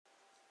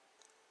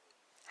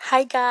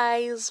Hi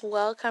guys,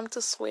 welcome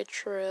to Sweet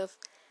Truth.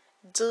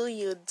 Do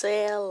you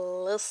dare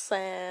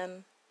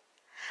listen?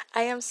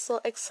 I am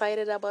so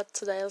excited about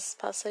today's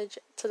passage.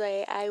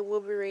 Today I will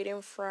be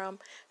reading from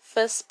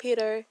First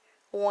Peter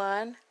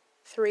 1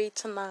 3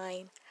 to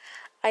 9.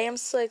 I am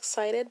so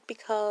excited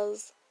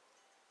because,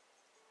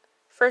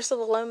 first of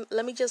all,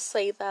 let me just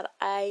say that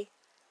I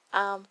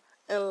am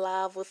in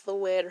love with the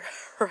word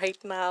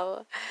right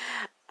now.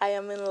 I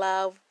am in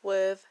love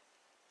with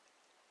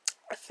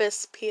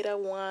First Peter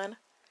 1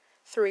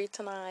 3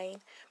 to 9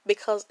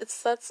 because it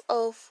sets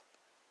off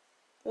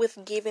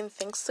with giving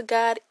thanks to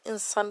God in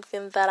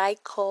something that I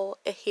call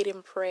a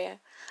hidden prayer.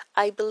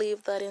 I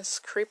believe that in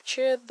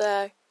scripture,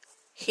 the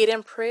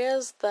hidden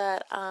prayers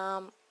that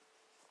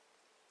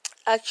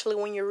actually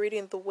when you're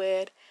reading the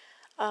word,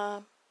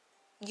 um,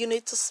 you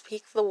need to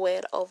speak the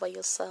word over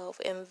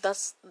yourself, and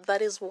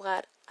that is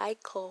what I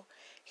call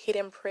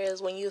hidden prayers.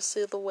 When you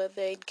see the word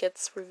there, it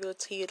gets revealed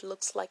to you. It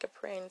looks like a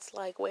prayer, and it's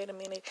like, wait a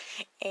minute,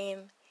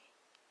 and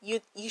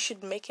you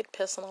should make it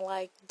personal.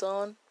 Like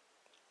don't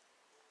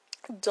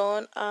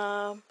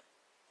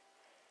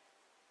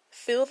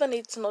feel the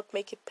need to not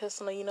make it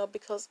personal,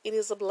 because it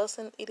is a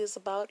blessing. It is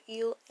about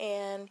you.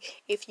 And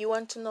if you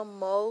want to know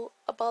more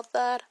about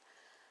that,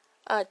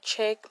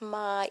 check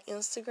my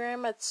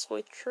Instagram at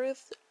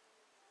sweet.truth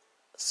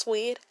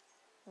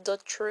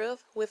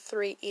with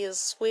 3 e's,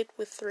 sweet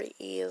with 3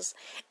 e's,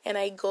 and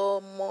I go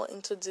more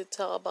into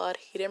detail about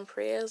hidden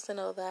prayers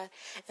and all that.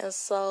 And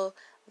so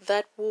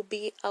that will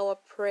be our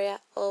prayer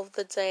of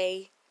the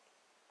day.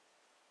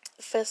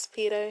 First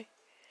Peter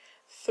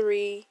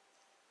 3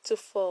 to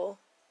 4.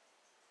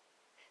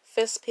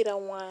 First Peter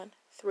 1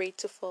 3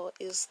 to 4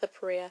 is the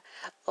prayer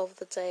of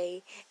the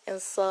day.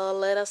 And so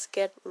let us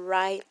get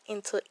right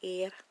into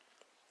it.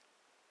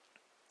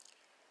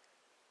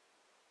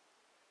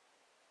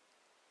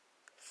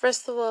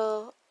 First of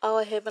all,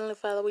 our Heavenly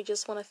Father, we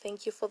just want to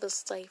thank you for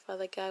this day,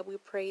 Father God. We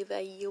pray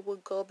that you will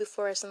go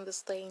before us in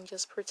this day and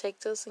just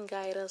protect us and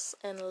guide us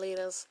and lead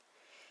us.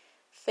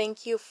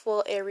 Thank you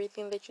for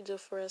everything that you do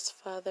for us,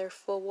 Father,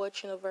 for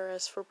watching over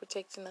us, for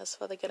protecting us,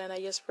 Father God. And I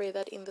just pray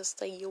that in this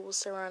day you will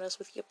surround us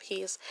with your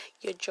peace,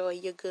 your joy,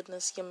 your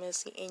goodness, your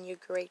mercy, and your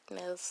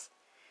greatness.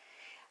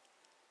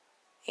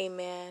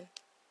 Amen.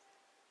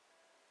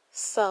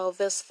 So,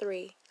 verse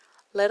 3.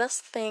 Let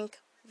us thank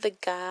the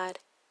God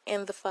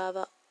and the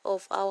Father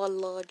of our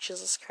Lord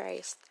Jesus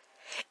Christ.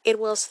 It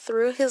was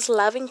through his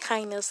loving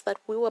kindness that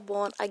we were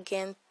born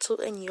again to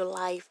a new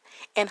life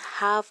and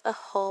have a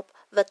hope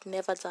that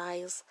never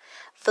dies.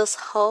 This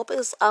hope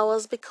is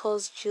ours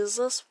because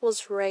Jesus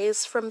was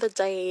raised from the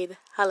dead.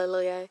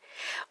 Hallelujah.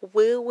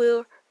 We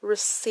will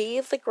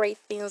receive the great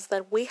things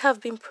that we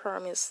have been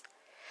promised.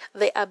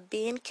 They are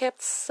being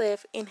kept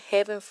safe in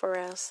heaven for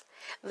us.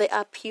 They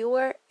are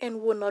pure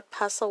and will not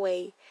pass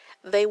away.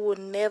 They will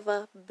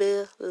never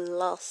be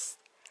lost.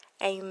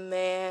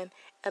 Amen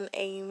and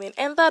amen.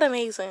 And that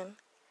amazing.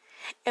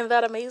 And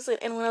that amazing.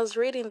 And when I was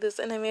reading this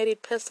and I made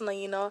it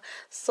personal,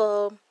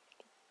 so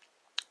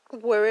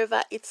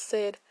wherever it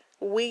said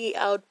we,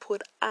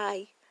 output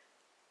I.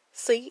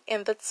 See,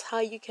 and that's how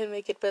you can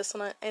make it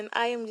personal. And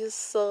I am just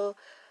so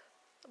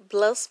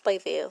blessed by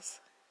this.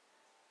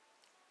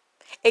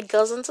 It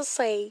goes on to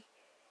say,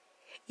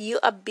 you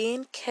are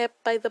being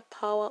kept by the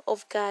power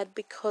of God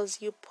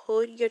because you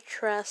put your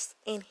trust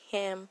in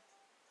Him.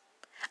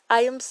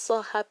 I am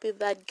so happy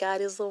that God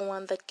is the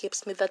one that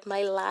keeps me, that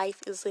my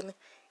life is in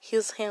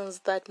His hands,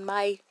 that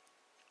my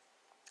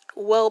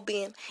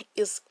well-being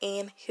is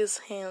in His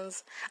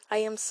hands. I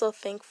am so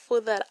thankful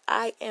that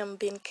I am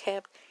being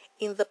kept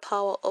in the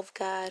power of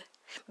God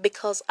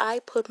because I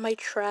put my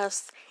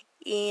trust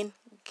in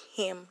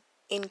Him,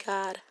 in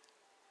God.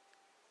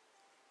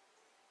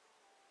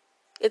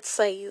 It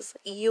says,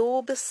 you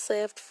will be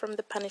saved from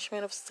the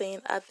punishment of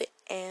sin at the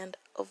end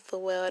of the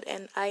world.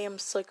 And I am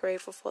so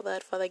grateful for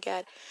that, Father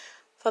God.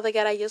 Father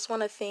God, I just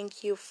want to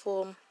thank you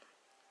for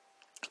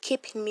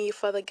keeping me,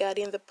 Father God,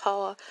 in the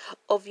power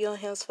of your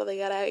hands, Father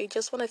God. I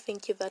just want to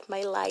thank you that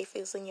my life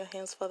is in your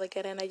hands, Father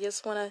God. And I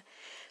just want to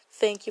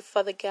thank you,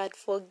 Father God,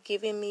 for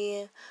giving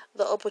me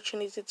the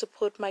opportunity to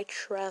put my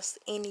trust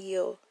in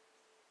you.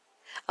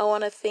 I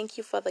want to thank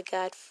you, Father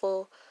God,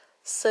 for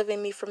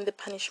saving me from the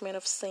punishment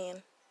of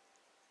sin.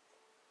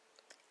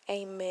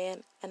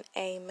 Amen and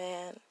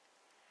amen.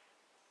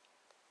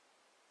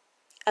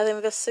 And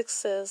then verse 6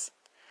 says,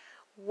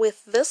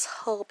 with this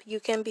hope you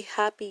can be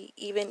happy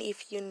even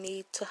if you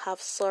need to have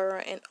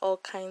sorrow and all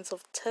kinds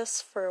of tests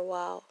for a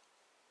while.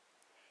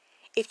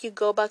 If you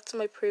go back to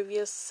my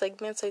previous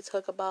segments, I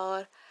talk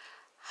about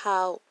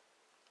how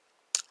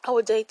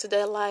our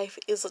day-to-day life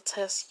is a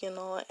test,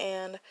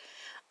 and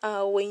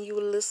when you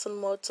listen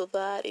more to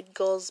that, it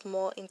goes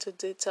more into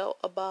detail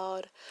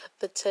about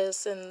the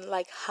test and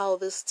like how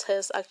this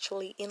test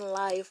actually in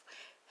life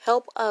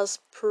help us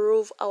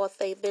prove our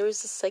faith. There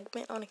is a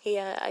segment on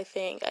here, I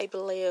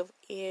believe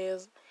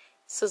is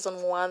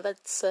season 1,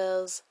 that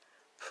says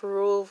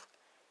prove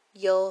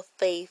your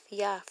faith,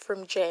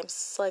 from James.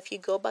 So if you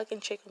go back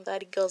and check on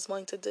that, it goes more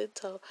into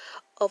detail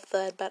of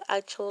that. But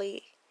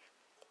actually,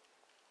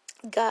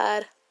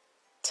 God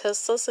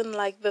tests us in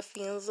like the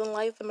things in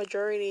life, the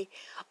majority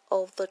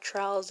of the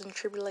trials and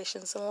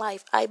tribulations in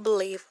life, I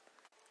believe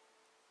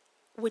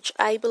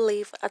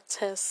are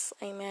tests.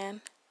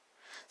 Amen.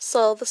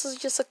 So this is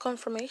just a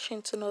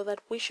confirmation to know that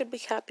we should be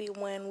happy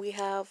when we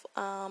have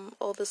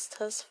all these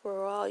tests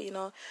for a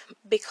while,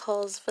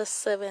 because verse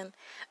 7,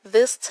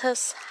 these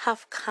tests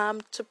have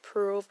come to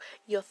prove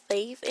your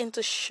faith and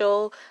to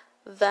show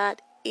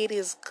that it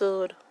is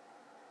good.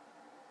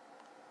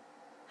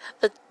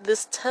 That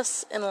these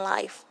tests in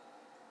life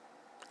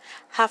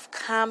have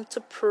come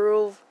to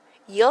prove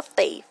your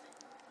faith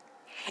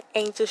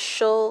and to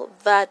show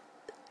that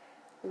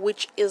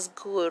which is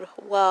good.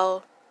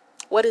 Well,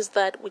 what is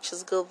that which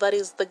is good? That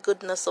is the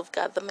goodness of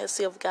God, the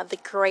mercy of God, the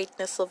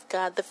greatness of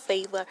God, the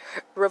favor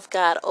of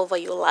God over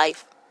your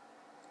life.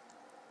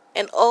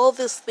 And all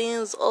these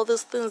things,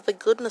 the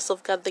goodness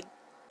of God, the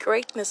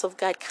greatness of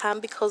God come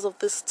because of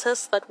this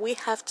test that we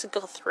have to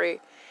go through.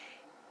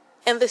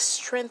 And they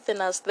strengthen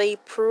us. They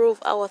prove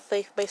our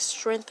faith by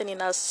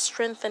strengthening us,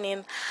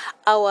 strengthening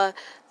our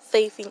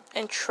faith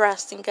and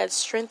trust in God,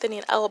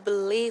 strengthening our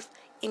belief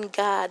in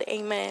God.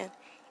 Amen.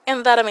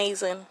 And that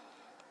amazing.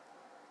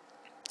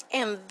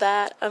 And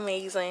that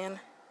amazing.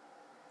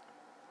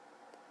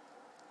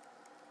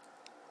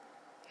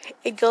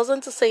 It goes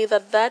on to say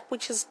that that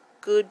which is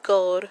good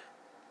gold,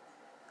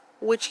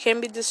 which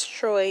can be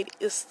destroyed,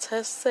 is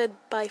tested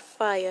by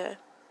fire.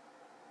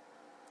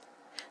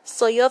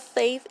 So your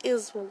faith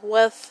is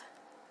worth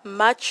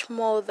much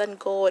more than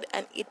gold,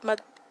 and it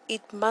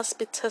must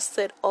be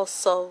tested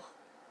also.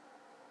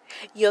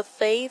 Your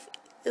faith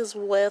is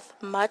worth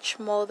much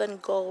more than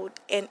gold,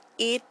 and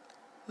it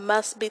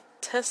must be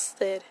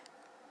tested.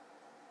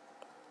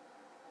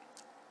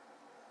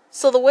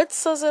 So the word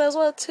says it as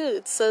well too.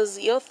 It says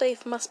your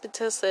faith must be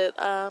tested.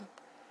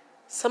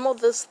 Some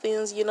of these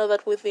things,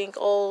 that we think,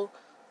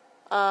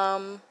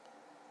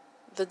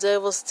 the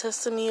devil's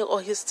testing me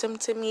or he's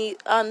tempting me.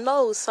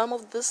 No, some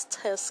of these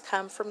tests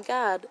come from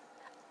God.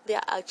 They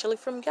are actually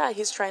from God.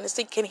 He's trying to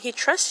see, can he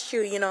trust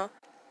you?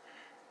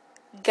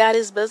 God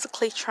is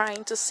basically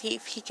trying to see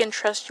if he can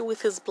trust you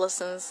with his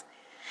blessings.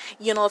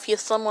 If you're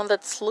someone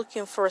that's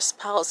looking for a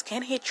spouse,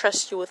 can he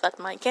trust you with that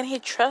man? Can he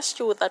trust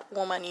you with that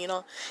woman?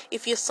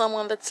 If you're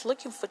someone that's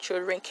looking for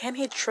children, can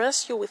he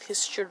trust you with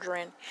his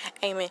children?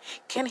 Amen.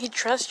 Can he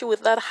trust you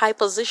with that high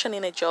position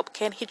in a job?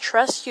 Can he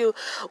trust you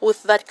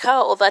with that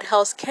car or that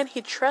house? Can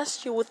he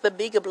trust you with the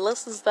bigger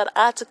blessings that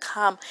are to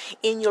come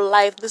in your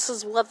life? This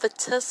is what the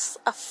tests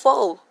are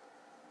for.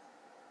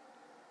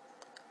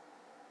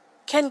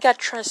 Can God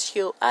trust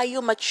you? Are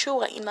you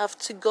mature enough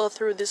to go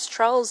through these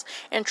trials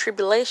and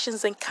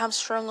tribulations and come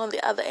strong on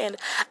the other end?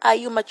 Are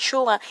you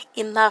mature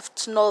enough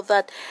to know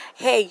that,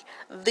 hey,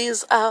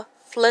 these are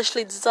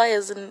fleshly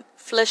desires and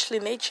fleshly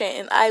nature,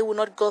 and I will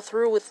not go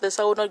through with this.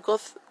 I will not go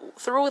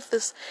through with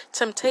this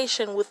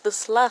temptation, with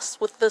this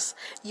lust, with this,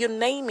 you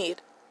name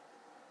it.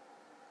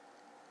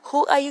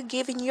 Who are you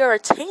giving your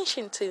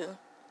attention to?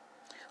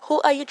 Who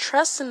are you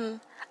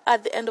trusting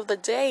at the end of the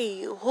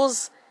day?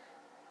 Whose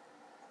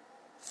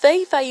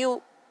faith are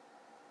you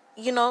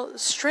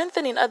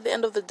strengthening at the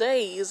end of the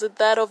day? Is it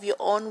that of your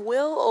own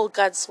will or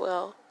God's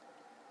will?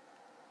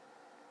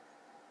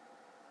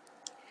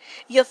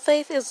 Your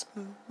faith is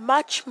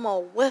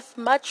worth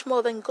much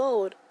more than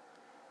gold,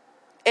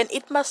 and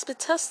it must be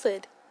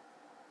tested.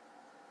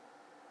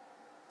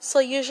 So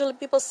usually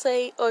people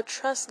say, oh,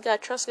 trust God,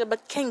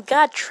 but can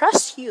God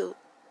trust you?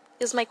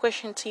 Is my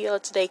question to you all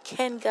today.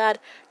 Can God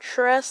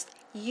trust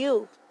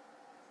you?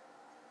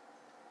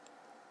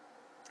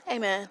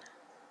 Amen.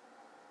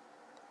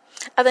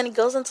 And then it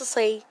goes on to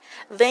say,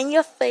 then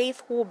your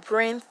faith will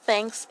bring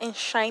thanks and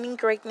shining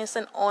greatness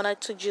and honor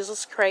to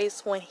Jesus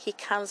Christ when he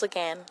comes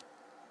again.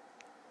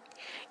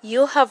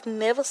 You have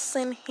never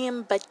seen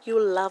him, but you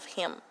love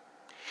him.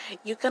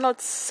 You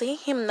cannot see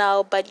him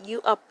now, but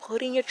you are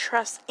putting your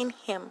trust in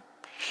him.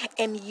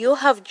 And you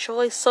have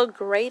joy so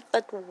great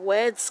that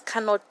words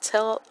cannot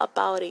tell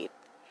about it.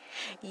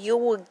 You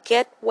will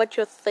get what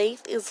your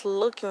faith is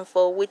looking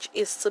for, which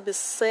is to be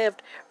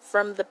saved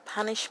from the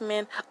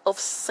punishment of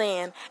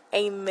sin.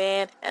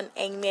 Amen and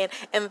amen.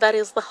 And that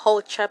is the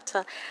whole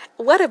chapter.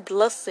 What a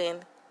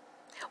blessing.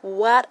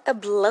 What a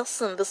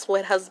blessing this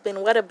word has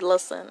been. What a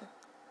blessing.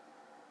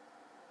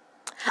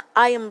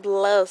 I am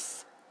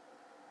blessed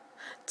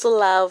to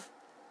love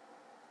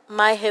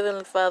my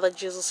Heavenly Father,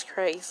 Jesus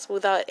Christ,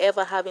 without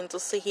ever having to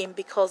see him,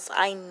 because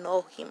I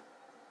know him.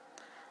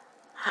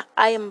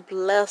 I am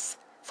blessed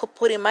for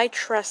putting my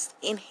trust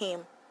in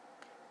him.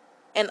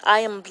 And I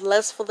am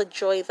blessed for the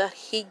joy that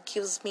he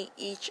gives me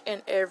each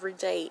and every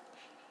day.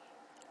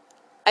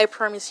 I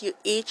promise you,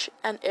 each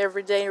and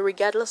every day,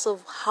 regardless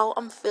of how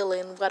I'm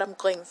feeling, what I'm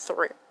going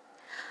through,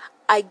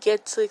 I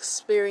get to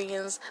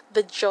experience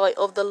the joy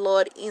of the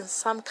Lord in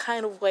some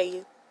kind of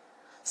way.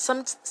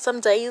 Some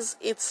days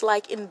it's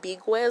like in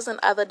big ways, and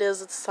other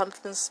days it's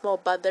something small,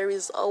 but there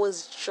is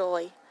always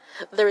joy.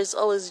 There is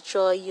always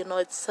joy.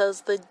 It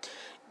says that,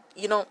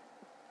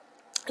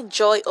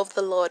 joy of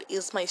the Lord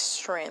is my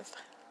strength.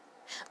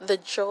 The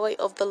joy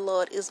of the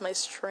Lord is my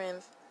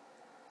strength.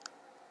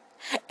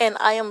 And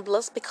I am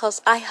blessed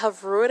because I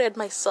have rooted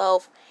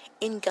myself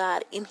in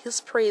God, in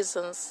His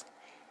presence,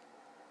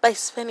 by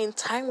spending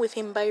time with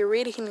Him, by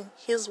reading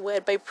His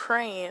Word, by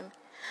praying.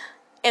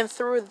 And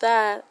through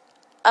that,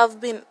 I've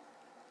been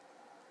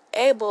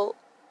able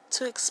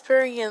to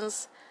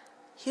experience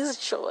His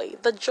joy,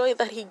 the joy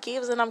that He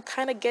gives. And I'm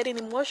kind of getting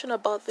emotional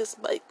about this,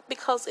 but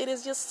because it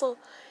is just so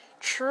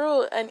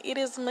true and it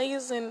is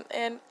amazing,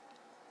 and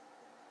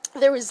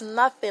there is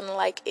nothing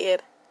like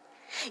it.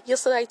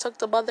 Yesterday I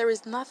talked about there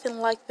is nothing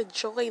like the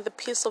joy, the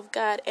peace of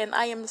God, and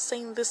I am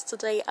saying this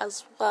today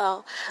as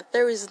well.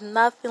 There is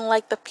nothing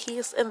like the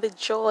peace and the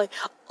joy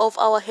of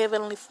our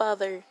Heavenly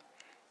Father.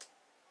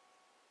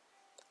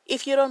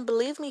 If you don't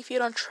believe me, if you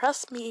don't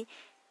trust me,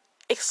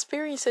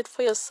 experience it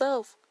for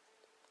yourself.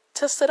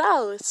 Test it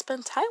out.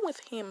 Spend time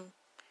with Him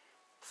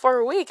for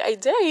a week. I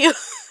dare you.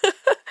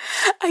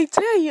 I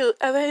dare you.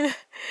 And then,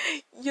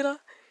 you know,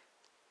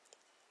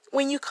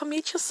 when you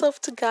commit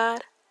yourself to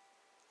God,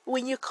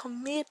 when you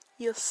commit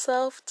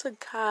yourself to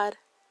God,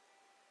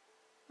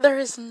 there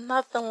is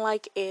nothing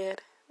like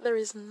it. There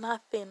is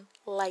nothing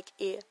like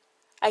it.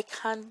 I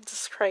can't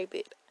describe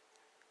it.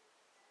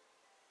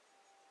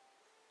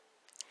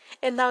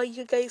 And now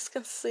you guys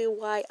can see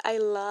why I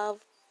love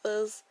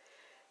this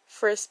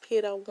First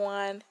Peter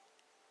 1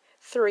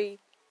 3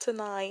 to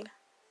 9.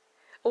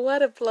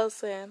 What a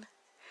blessing.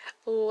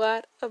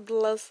 What a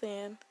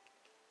blessing.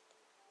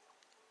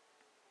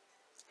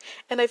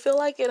 And I feel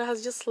like it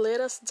has just led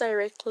us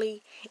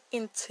directly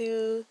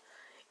into,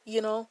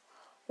 you know,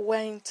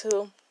 when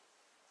to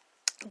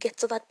get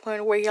to that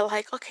point where you're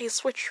like, okay,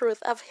 sweet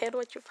truth, I've heard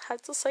what you've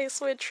had to say,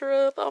 sweet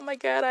truth. Oh my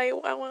God, I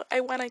want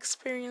to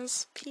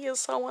experience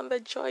peace. I want the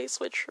joy,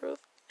 sweet truth.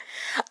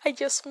 I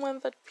just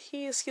want that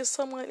peace.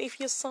 If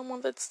you're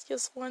someone that's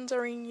just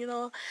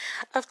wondering,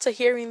 after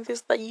hearing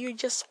this, that you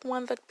just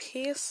want that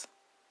peace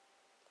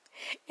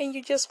and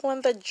you just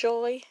want that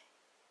joy.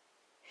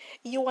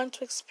 You want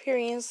to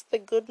experience the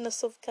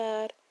goodness of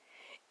God.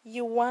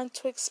 You want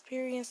to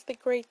experience the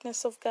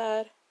greatness of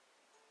God.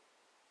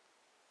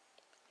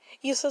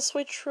 You say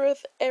sweet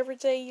truth every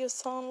day. You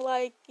sound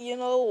like,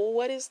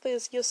 what is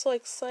this? You're so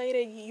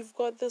excited. You've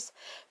got this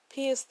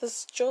peace,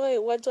 this joy.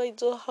 What do I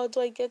do? How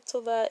do I get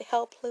to that?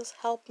 Help, please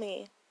help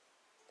me.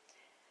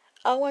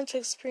 I want to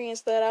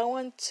experience that. I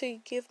want to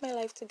give my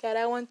life to God.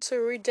 I want to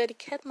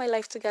rededicate my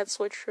life to God,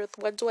 sweet truth.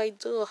 What do I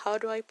do? How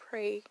do I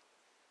pray?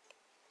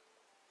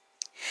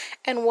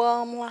 And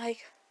well, I'm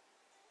like,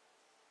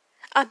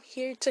 I'm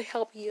here to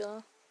help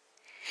you.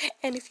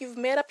 And if you've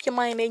made up your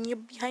mind and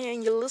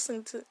you're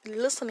listening to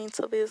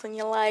this and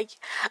you're like,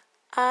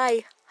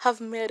 I have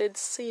made a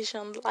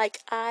decision, like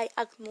I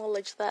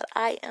acknowledge that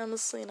I am a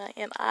sinner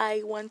and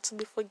I want to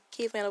be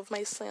forgiven of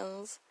my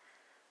sins.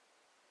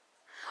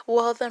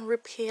 Well, then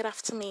repeat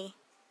after me.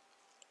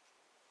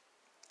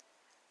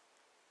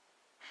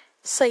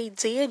 Say,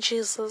 Dear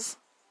Jesus,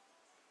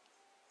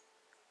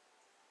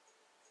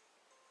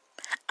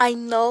 I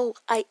know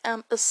I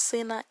am a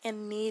sinner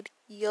and need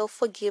your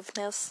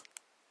forgiveness.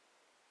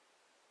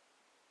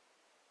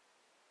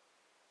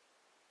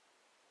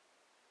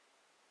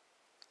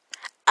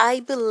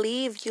 I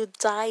believe you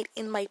died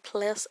in my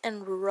place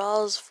and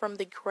rose from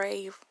the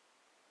grave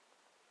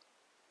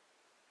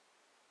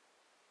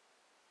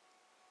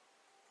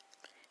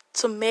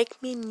to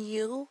make me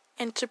new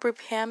and to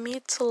prepare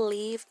me to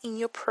live in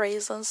your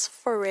presence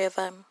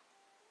forever.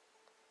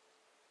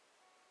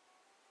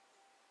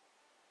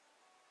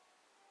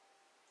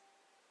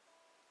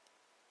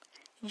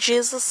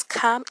 Jesus,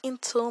 come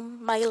into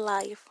my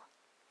life.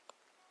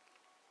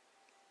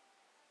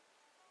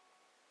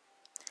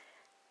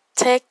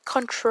 Take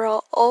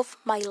control of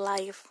my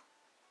life.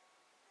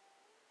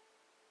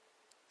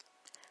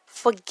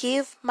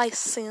 Forgive my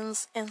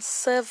sins and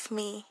save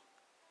me.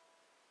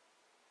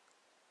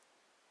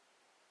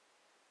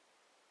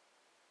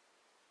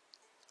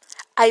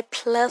 I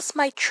place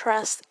my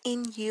trust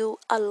in you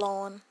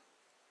alone.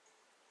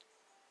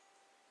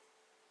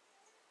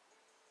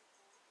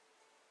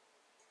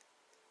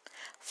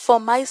 For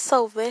my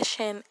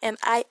salvation, and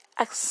I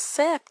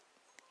accept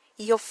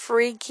your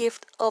free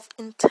gift of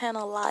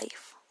eternal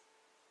life.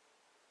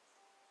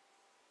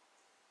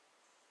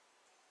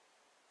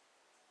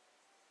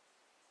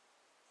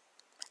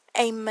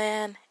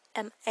 Amen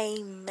and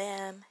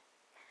amen.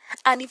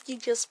 And if you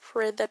just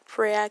prayed that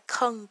prayer,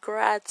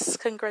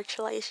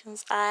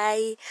 congratulations.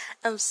 I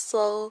am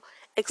so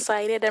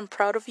excited and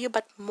proud of you.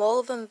 But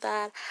more than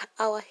that,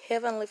 our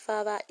Heavenly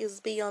Father is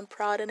beyond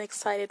proud and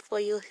excited for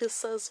you. He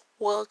says,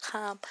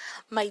 welcome,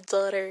 my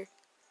daughter,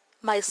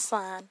 my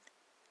son.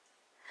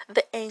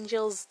 The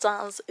angels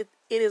dance. It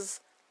is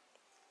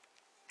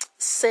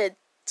said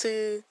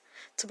to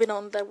be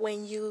known that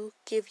when you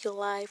give your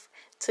life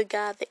to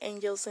God, the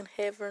angels in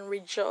heaven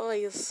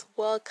rejoice.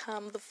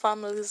 Welcome, the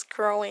family is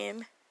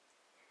growing.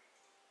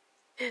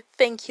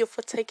 Thank you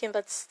for taking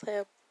that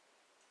step.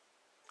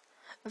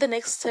 The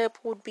next step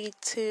would be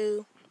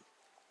to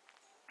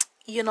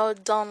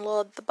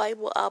download the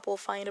Bible app or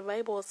find a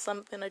Bible or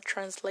something, a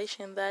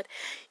translation that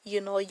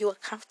you are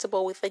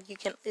comfortable with, that you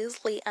can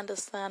easily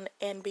understand,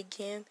 and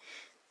begin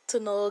to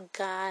know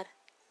God,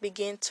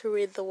 begin to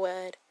read the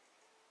Word.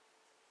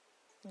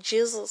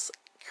 Jesus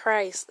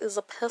Christ is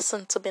a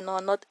person to be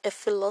known, not a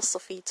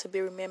philosophy to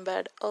be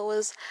remembered.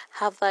 Always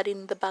have that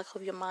in the back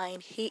of your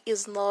mind. He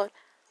is not,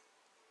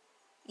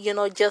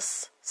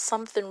 just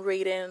something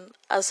written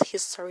as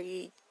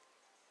history.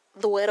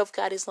 The Word of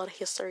God is not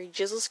history.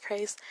 Jesus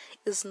Christ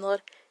is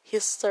not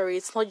history.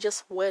 It's not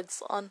just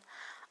words on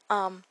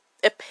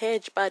a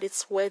page, but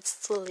it's words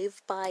to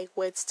live by,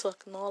 words to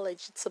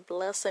acknowledge. It's a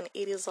blessing.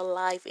 It is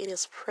alive. It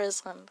is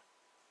present.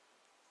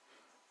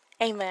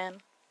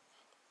 Amen.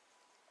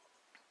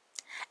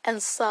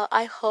 And so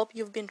I hope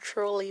you've been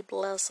truly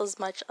blessed as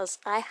much as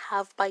I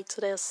have by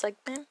today's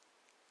segment.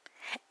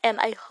 And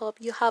I hope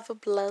you have a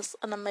blessed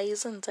and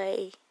amazing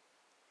day.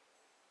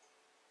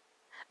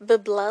 Be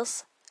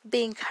blessed,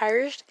 be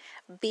encouraged,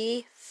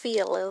 be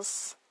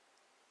fearless.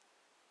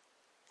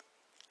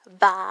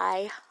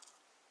 Bye.